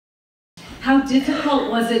How difficult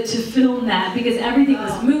was it to film that? Because everything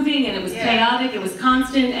was moving and it was chaotic, it was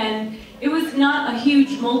constant, and it was not a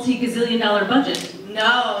huge multi-gazillion-dollar budget.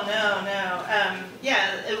 No.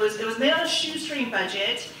 Yeah, it was made on a shoestring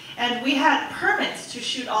budget, and we had permits to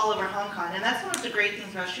shoot all over Hong Kong, and that's one of the great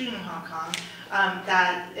things about shooting in Hong Kong,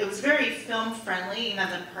 that it was very film-friendly, and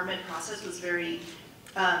that the permit process was very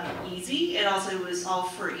easy. It also was all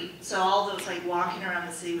free. So all those like walking around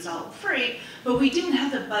the city was all free, but we didn't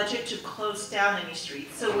have the budget to close down any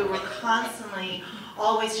streets. So we were constantly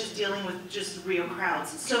always just dealing with just real crowds.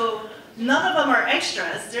 So none of them are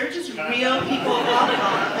extras, they're just real people walking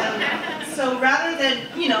on. And so rather than,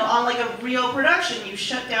 you know, on like a real production, you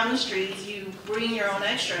shut down the streets, you bring your own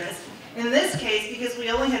extras. In this case, because we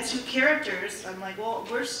only had 2 characters, I'm like, well,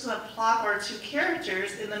 we're just gonna plop our 2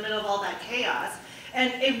 characters in the middle of all that chaos.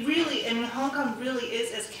 And it really, I mean, Hong Kong really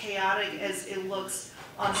is as chaotic as it looks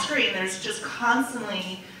on screen. There's just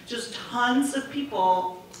constantly, just tons of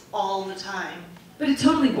people all the time. But it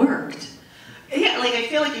totally worked. Yeah, like I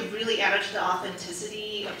feel like it really added to the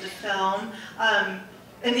authenticity of the film.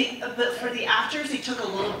 But for the actors, it took a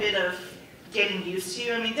little bit of getting used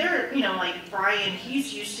to. I mean, they're, you know, like Brian,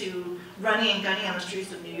 he's used to running and gunning on the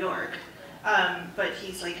streets of New York. But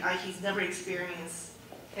he's like, he's never experienced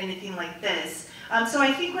anything like this. So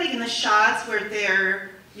I think like in the shots where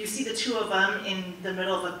you see the 2 of them in the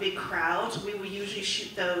middle of a big crowd, we would usually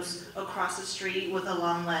shoot those across the street with a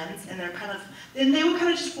long lens, and they would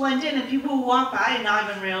kind of just blend in, and people would walk by and not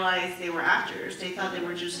even realize they were actors. They thought they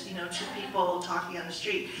were just, you know, 2 people talking on the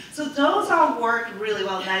street. So those all worked really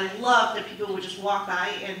well, and I love that people would just walk by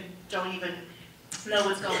and don't even know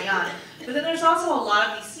what's going on. But then there's also a lot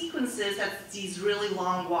of these sequences, that's these really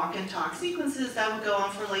long walk and talk sequences that would go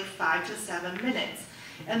on for like 5 to 7 minutes.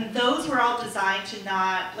 And those were all designed to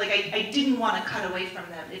not, like I didn't want to cut away from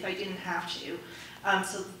them if I didn't have to.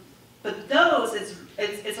 But those,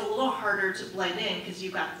 it's a little harder to blend in because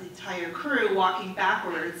you've got the entire crew walking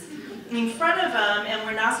backwards in front of them, and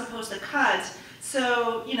we're not supposed to cut.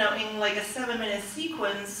 So, you know, in like a 7-minute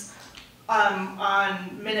sequence,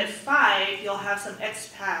 on minute 5, you'll have some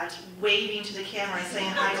expat waving to the camera saying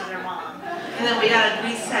hi to their mom. And then we gotta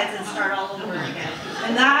reset and start all over again.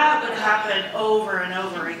 And that would happen over and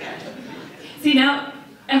over again. See, now,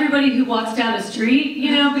 everybody who walks down the street,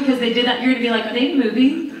 you know, because they did that, you're gonna be like, are they in a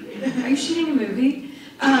movie? Are you shooting a movie?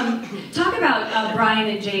 Talk about Brian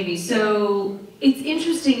and Jamie. So, it's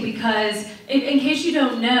interesting because, in case you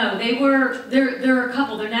don't know, they're a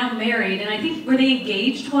couple, they're now married, and I think, were they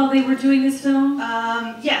engaged while they were doing this film?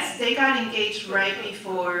 Yes, they got engaged right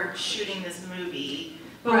before shooting this movie.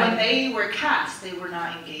 But when they were cast, they were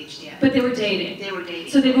not engaged yet. But they were dating. They were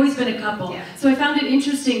dating. So they've always been a couple. Yeah. So I found it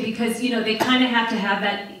interesting because, you know, they kind of have to have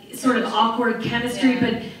that sort of awkward chemistry,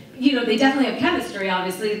 but, you know, they definitely have chemistry,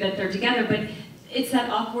 obviously, that they're together, but it's that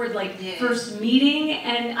awkward, like, first meeting,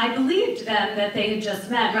 and I believed them that they had just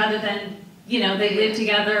met, rather than, you know, they live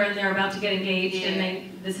together and they're about to get engaged,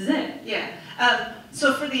 and this is it. Yeah.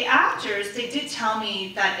 So for the actors, they did tell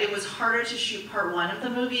me that it was harder to shoot part 1 of the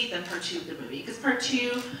movie than part 2 of the movie, because part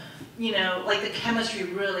 2, you know, like the chemistry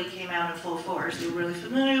really came out in full force. They were really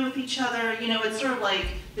familiar with each other. You know, it's sort of like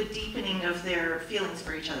the deepening of their feelings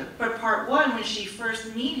for each other. But part 1, when she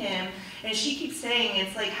first meet him, and she keeps saying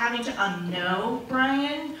it's like having to unknow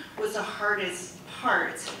Brian was the hardest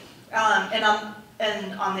part. And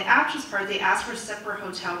on the actress part, they asked for separate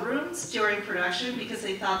hotel rooms during production because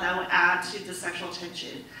they thought that would add to the sexual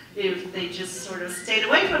tension if they just sort of stayed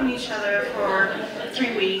away from each other for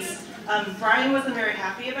 3 weeks. Brian wasn't very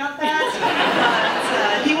happy about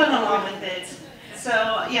that, but he went along with it.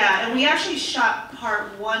 So yeah, and we actually shot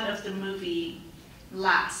part 1 of the movie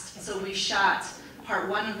last. So we shot part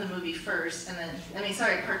 1 of the movie first, and then,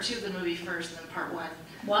 part 2 of the movie first, and then part 1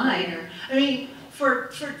 later. I mean,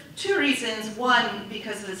 for 2 reasons. 1,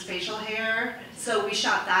 because of his facial hair, so we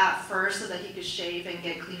shot that first so that he could shave and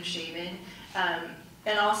get clean shaven.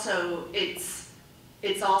 And also, it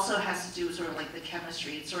also has to do with sort of like the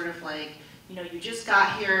chemistry. It's sort of like, you know, you just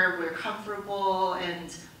got here, we're comfortable,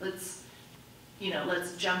 and let's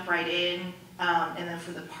jump right in. And then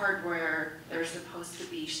for the part where they're supposed to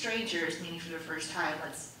be strangers, meaning for the first time,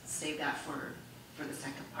 let's save that for the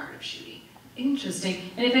second part of shooting.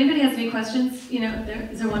 Interesting. And if anybody has any questions, you know,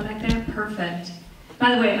 is there one back there? Perfect.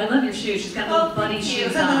 By the way, I love your shoes. She's got little bunny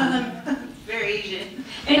shoes on. Very Asian.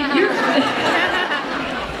 And you're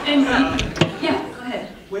yeah, go ahead.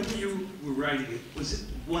 When you were writing it, was it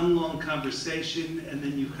one long conversation and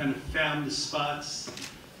then you kind of found the spots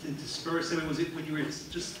to disperse? I mean, was it when you were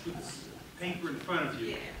just with paper in front of you?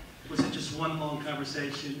 Yeah. Was it just one long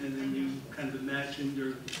conversation and then you kind of imagined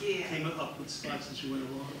or Yeah. came up with spots as you went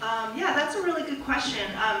along? Yeah, that's a really good question.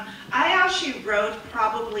 I actually wrote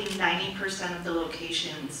probably 90% of the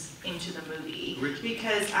locations into the movie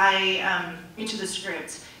because into the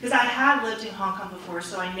script, because I had lived in Hong Kong before,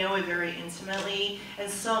 so I know it very intimately, and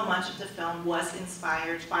so much of the film was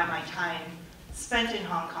inspired by my time spent in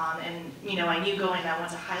Hong Kong, and I knew going, I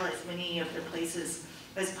wanted to highlight as many of the places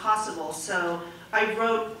as possible. So I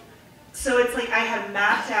wrote. So it's like I had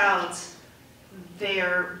mapped out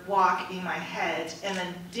their walk in my head and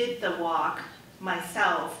then did the walk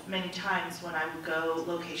myself many times when I would go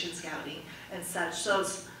location scouting and such.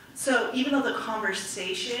 So even though the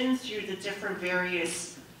conversation through the different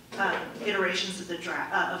various iterations of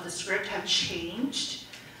the script have changed,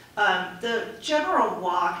 the general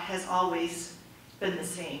walk has always been the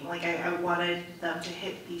same. Like I wanted them to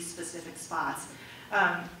hit these specific spots.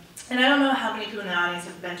 And I don't know how many people in the audience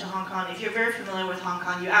have been to Hong Kong. If you're very familiar with Hong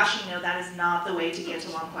Kong, you actually know that is not the way to get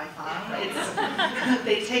to Long Kwai Fong.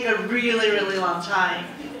 They take a really, really long time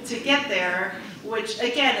to get there, which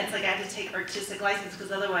again, it's like I had to take artistic license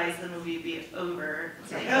because otherwise the movie would be over.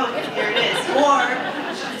 It's like, oh, here it is.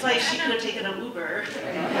 Or it's like she could have taken an Uber, which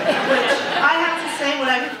I have to say, when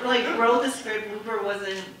I wrote the script, Uber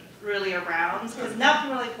wasn't really around, because now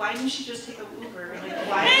people are like, why didn't she just take a Uber? Like,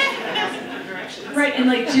 why did she ask for directions? Right, and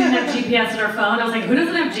like, she didn't have GPS on her phone. I was like, who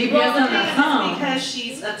doesn't have GPS on their phone? Because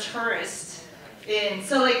she's a tourist.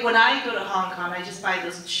 So like when I go to Hong Kong, I just buy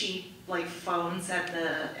those cheap like phones at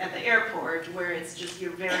the airport where it's just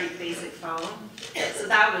your very basic phone. So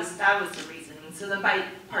that was the reasoning. So then by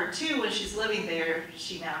part 2, when she's living there,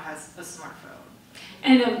 she now has a smartphone.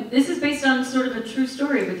 And this is based on sort of a true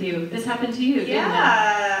story with you. This happened to you, didn't it?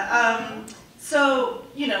 Yeah. So,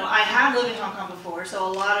 I have lived in Hong Kong before, so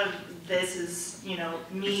a lot of this is,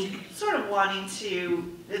 me sort of wanting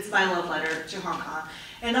to, it's my love letter to Hong Kong.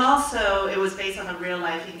 And also, it was based on a real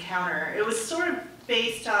life encounter. It was sort of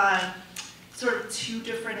based on sort of 2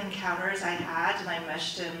 different encounters I had, and I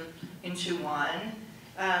meshed them into one.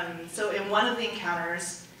 So in one of the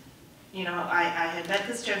encounters, I had met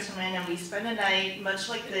this gentleman and we spent a night much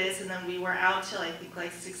like this, and then we were out till I think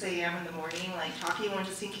like 6 a.m. in the morning, like talking, went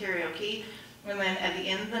to sing karaoke, and then at the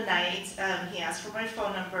end of the night, he asked for my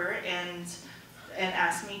phone number and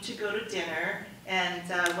asked me to go to dinner. And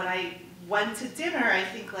when I went to dinner, I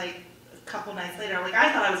think like a couple nights later, like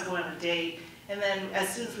I thought I was going on a date, and then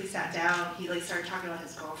as soon as we sat down, he like started talking about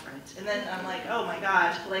his girlfriend, and then I'm like, oh my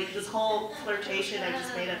god, like this whole flirtation I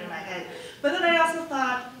just made up in my head. But then I also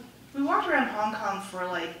thought, we walked around Hong Kong for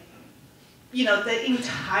like, the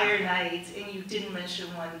entire night, and you didn't mention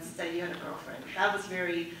once that you had a girlfriend. That was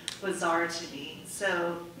very bizarre to me.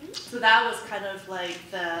 So that was kind of like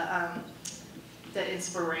the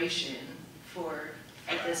inspiration for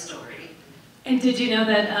this story. And did you know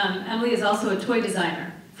that Emily is also a toy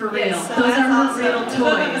designer? For real. Yes, so those are her awesome. real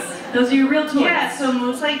toys. Those are your real toys. Yeah, so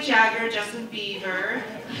moves like Jagger, Justin Bieber.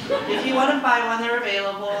 If you want to buy one, they're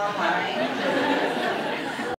available.